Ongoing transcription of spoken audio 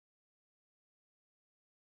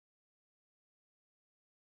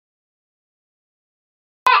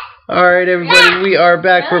Alright, everybody, we are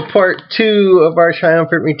back for part 2 of our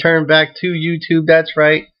triumphant return back to YouTube. That's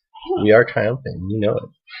right. We are triumphant. You know it.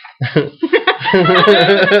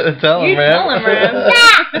 Tell him, man.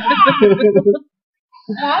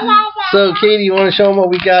 So, Katie, you want to show them what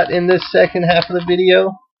we got in this second half of the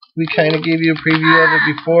video? We kind of gave you a preview of it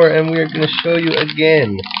before, and we're going to show you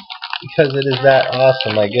again. Because it is that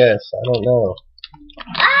awesome, I guess. I don't know.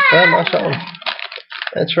 I'll show them.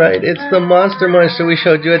 That's right, it's the Monster Muncher we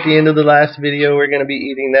showed you at the end of the last video. We're going to be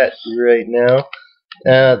eating that right now.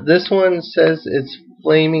 This one says it's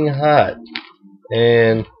flaming hot.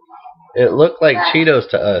 And it looked like Cheetos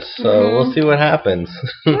to us, so we'll see what happens.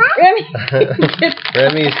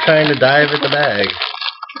 Remy's trying to dive at the bag.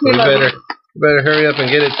 We better hurry up and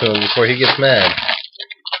get it to him before he gets mad.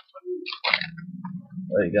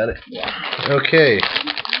 Oh, you got it? Yeah. Okay.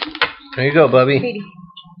 There you go, Bubby.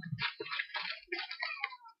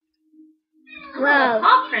 Whoa.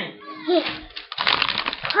 Paw print.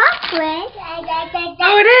 Paw print?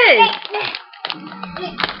 Oh, it is!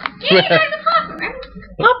 Yeah, you got the paw print.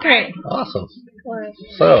 Paw print. Awesome.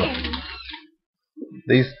 So,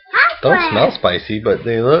 these don't smell spicy, but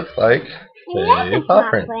they look like a paw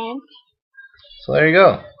print. So there you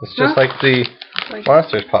go. It's just like the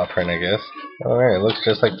Monster's paw print, I guess. Alright, it looks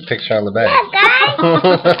just like the picture on the bag. Yeah, guys.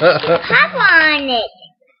 Pop on it.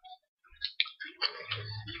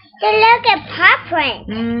 So look at paw print.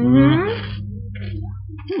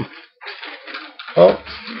 Oh.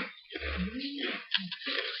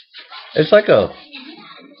 It's like a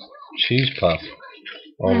cheese puff,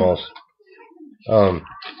 almost.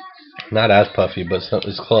 Not as puffy, but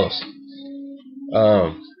it's close.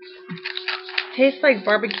 Tastes like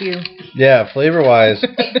barbecue. Yeah, flavor-wise,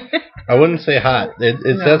 I wouldn't say hot.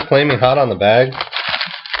 It says flaming hot on the bag. I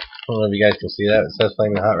don't know if you guys can see that. It says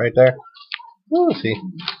flaming hot right there. We'll see.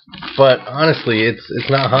 But honestly, it's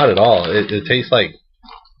not hot at all. It tastes like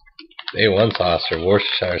A1 sauce or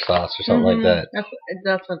Worcestershire sauce or something like that.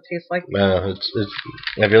 That's what it tastes like. It's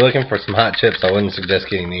if you're looking for some hot chips, I wouldn't suggest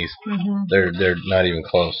getting these. They're not even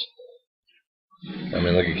close. I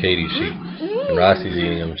mean, look at Katie. And Rossi's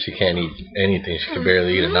eating them. She can't eat anything. She can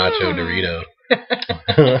barely eat a nacho Dorito.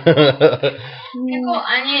 Pickle,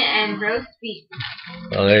 onion, and roast beef.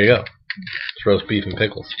 Oh, there you go. It's roast beef and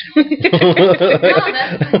pickles.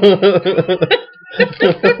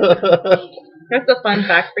 That's a fun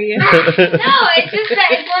fact for you. No, it's just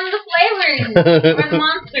that it's one of the flavors for the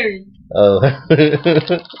Monsters. Oh.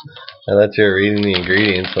 I thought you were reading the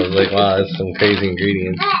ingredients. I was like, wow, that's some crazy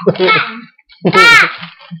ingredients.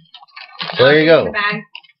 So there you go.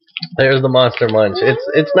 There's the Monster Munch.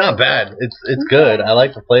 It's not bad. It's good. I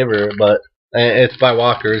like the flavor, but it's by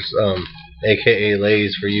Walker's, aka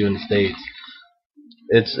Lay's for you in the States.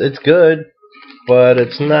 It's good, but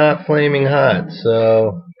it's not flaming hot.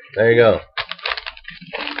 So there you go.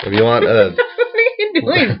 If you want what are you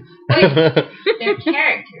doing? They're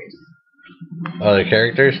characters. Oh, they're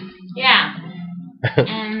characters? Yeah.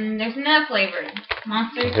 And there's no flavor.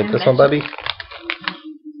 Monsters. Get this one, Bubby.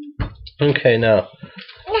 Okay, now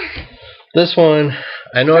this one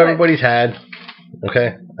I know everybody's had.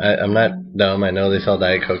 Okay, I'm not dumb. I know they sell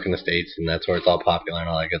Diet Coke in the States, and that's where it's all popular and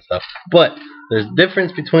all that good stuff. But there's a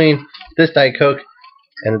difference between this Diet Coke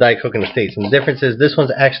and the Diet Coke in the States. And the difference is this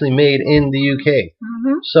one's actually made in the UK.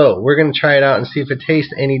 So we're going to try it out and see if it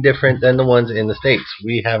tastes any different than the ones in the States.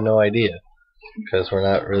 We have no idea because we're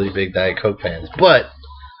not really big Diet Coke fans. But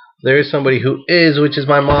there is somebody who is, which is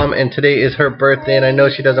my mom, and today is her birthday. And I know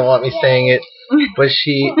she doesn't want me saying it, but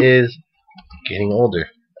she is getting older.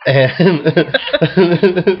 And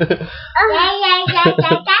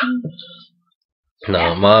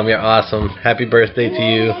no, Mom, you're awesome. Happy birthday to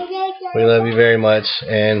you. We love you very much.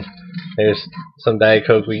 And there's some Diet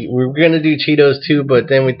Coke. We were going to do Cheetos too, but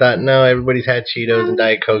then we thought, no, everybody's had Cheetos and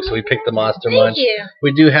Diet Coke, so we picked the Monster Munch.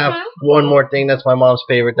 We do have one more thing. That's my mom's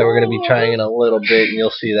favorite that we're going to be trying in a little bit, and you'll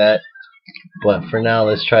see that. But for now,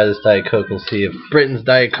 let's try this Diet Coke and see if Britain's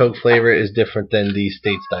Diet Coke flavor is different than the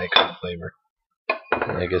States' Diet Coke flavor.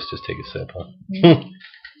 I guess just take a sip, huh?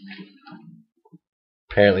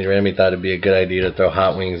 Apparently Remy thought it'd be a good idea to throw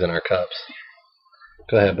hot wings in our cups.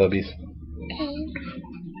 Go ahead, Bubbies.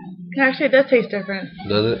 Actually, it does taste different.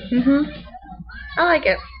 Does it? I like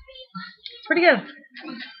it. It's pretty good.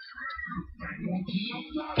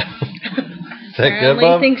 Is that good, Bob?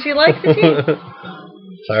 Apparently thinks she likes it too.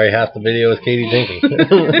 Sorry, half the video was Katie drinking.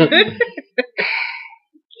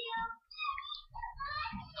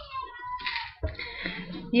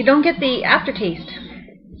 You don't get the aftertaste.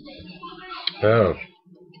 Oh.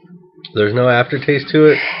 There's no aftertaste to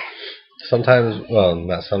it. Sometimes, well,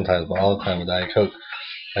 not sometimes, but all the time with Diet Coke,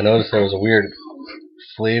 I noticed there was a weird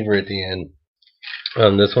flavor at the end.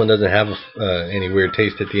 This one doesn't have any weird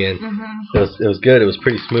taste at the end. It was good. It was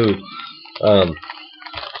pretty smooth.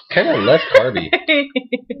 Kind of less carby.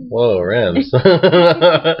 Whoa, Rams.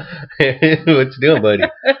 What you doing, buddy?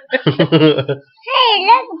 Hey,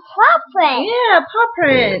 look, paw print. Yeah, paw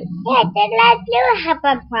print. Yeah, just like Blue have a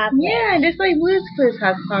paw print. Yeah, just like Blue's Clues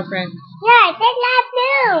has paw print. Yeah, just like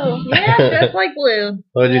Blue. Yeah, just like Blue.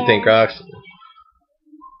 What did you think, Rox?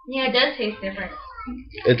 Yeah, it does taste different.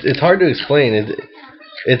 It's hard to explain.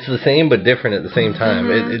 It's the same but different at the same time.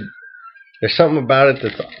 There's something about it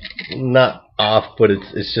that's not off, but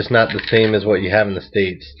it's just not the same as what you have in the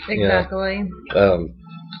States. Exactly. You know?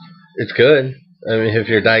 It's good. I mean, if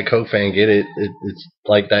you're a Diet Coke fan, get it. It's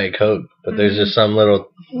like Diet Coke, but there's just some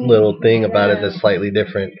little thing about it that's slightly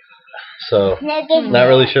different. So, not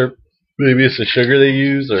really sure. Maybe it's the sugar they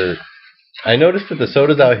use, or I noticed that the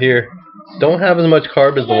sodas out here don't have as much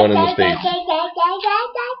carb as the one in the States.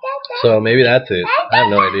 So maybe that's it. I have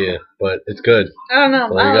no idea, but it's good. I don't know.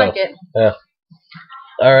 So I like it. Yeah.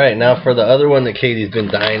 All right, now for the other one that Katie's been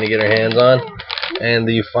dying to get her hands on, and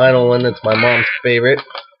the final one that's my mom's favorite.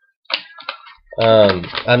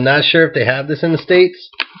 I'm not sure if they have this in the States,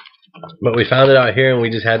 but we found it out here and we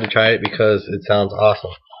just had to try it because it sounds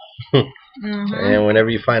awesome. And whenever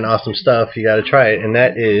you find awesome stuff, you got to try it, and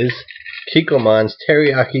that is Kikkoman's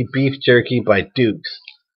Teriyaki Beef Jerky by Duke's.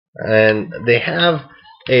 And they have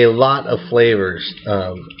a lot of flavors,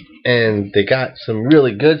 and they got some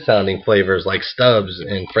really good sounding flavors like Stubbs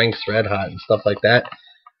and Frank's Red Hot and stuff like that.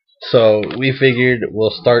 So we figured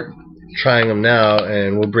we'll start trying them now,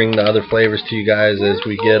 and we'll bring the other flavors to you guys as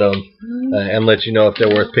we get them, and let you know if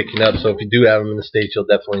they're worth picking up. So if you do have them in the States, you'll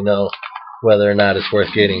definitely know whether or not it's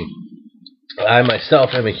worth getting. I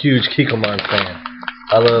myself am a huge Kikkoman fan.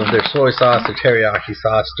 I love their soy sauce, their teriyaki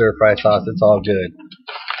sauce, stir-fry sauce. It's all good.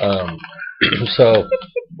 So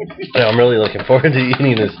yeah, I'm really looking forward to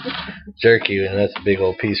eating this jerky, and that's a big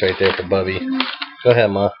old piece right there for Bubby. Go ahead,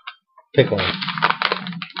 Ma. Pick one.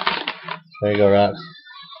 There you go, Rox.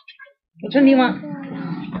 Which one do you want?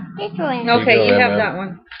 This one. Okay, you have that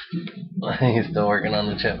one. He's still working on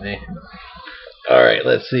the chutney. Alright,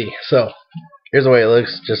 let's see. So, here's the way it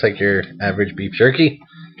looks, just like your average beef jerky.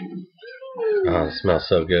 Oh, it smells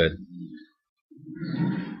so good.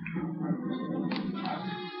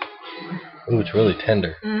 Ooh, it's really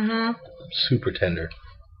tender. Super tender.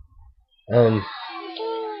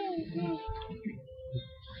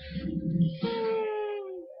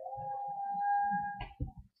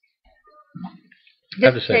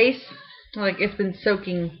 This tastes like it's been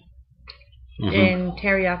soaking in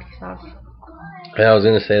teriyaki sauce. Yeah, I was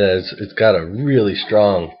gonna say that it's got a really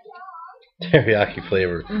strong teriyaki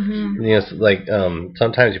flavor. You know, it's like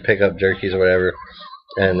sometimes you pick up jerkies or whatever,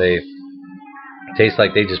 and they taste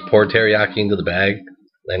like they just poured teriyaki into the bag,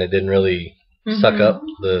 and it didn't really suck up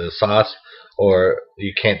the sauce, or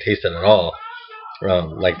you can't taste it at all.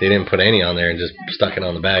 Like they didn't put any on there and just stuck it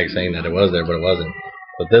on the bag saying that it was there, but it wasn't.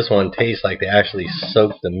 But this one tastes like they actually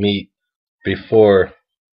soaked the meat before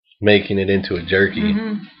making it into a jerky,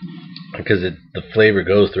 because the flavor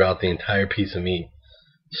goes throughout the entire piece of meat.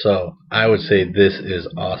 So I would say this is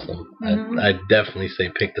awesome. I'd definitely say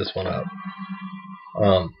pick this one up.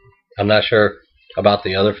 I'm not sure about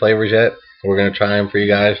the other flavors yet. We're going to try them for you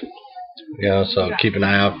guys. You know, so keep an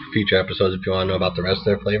eye out for future episodes if you want to know about the rest of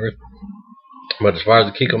their flavors. But as far as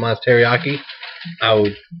the Kikkoman's teriyaki, I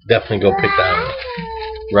would definitely go pick that up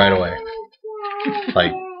right away.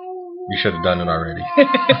 Like, you should have done it already.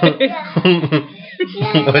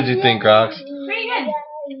 What'd you think, Rox? Pretty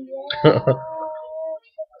good.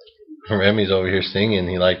 Remy's over here singing.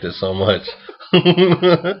 He liked it so much.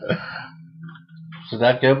 Is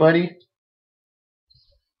that good, buddy?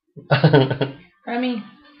 Remy.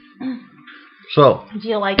 So. Do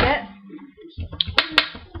you like it?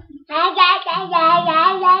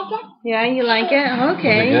 Yeah, you like it?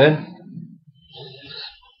 Okay. Is it good?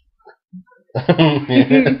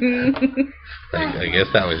 I guess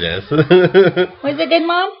that was yes. Was it good,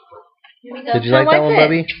 Mom? Did you like that one,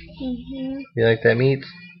 Bubby? You like that meat?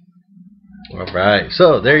 Alright,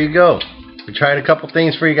 so there you go. We tried a couple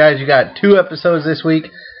things for you guys. You got 2 episodes this week.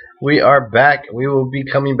 We are back. We will be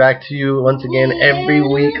coming back to you once again every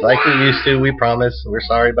week like we used to. We promise. We're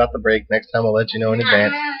sorry about the break. Next time I'll let you know in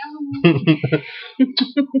advance.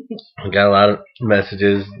 We got a lot of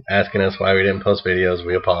messages asking us why we didn't post videos.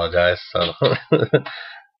 We apologize. So,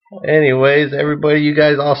 anyways, everybody, you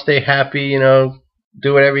guys all stay happy. You know,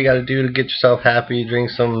 do whatever you got to do to get yourself happy. Drink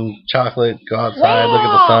some chocolate. Go outside. Look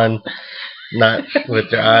at the sun. Not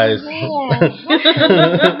with your eyes.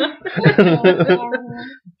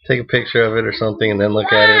 take a picture of it or something and then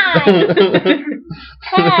look at it.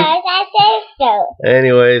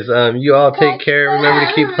 Anyways, you all take care. Remember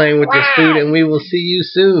to keep playing with your food, and we will see you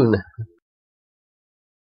soon.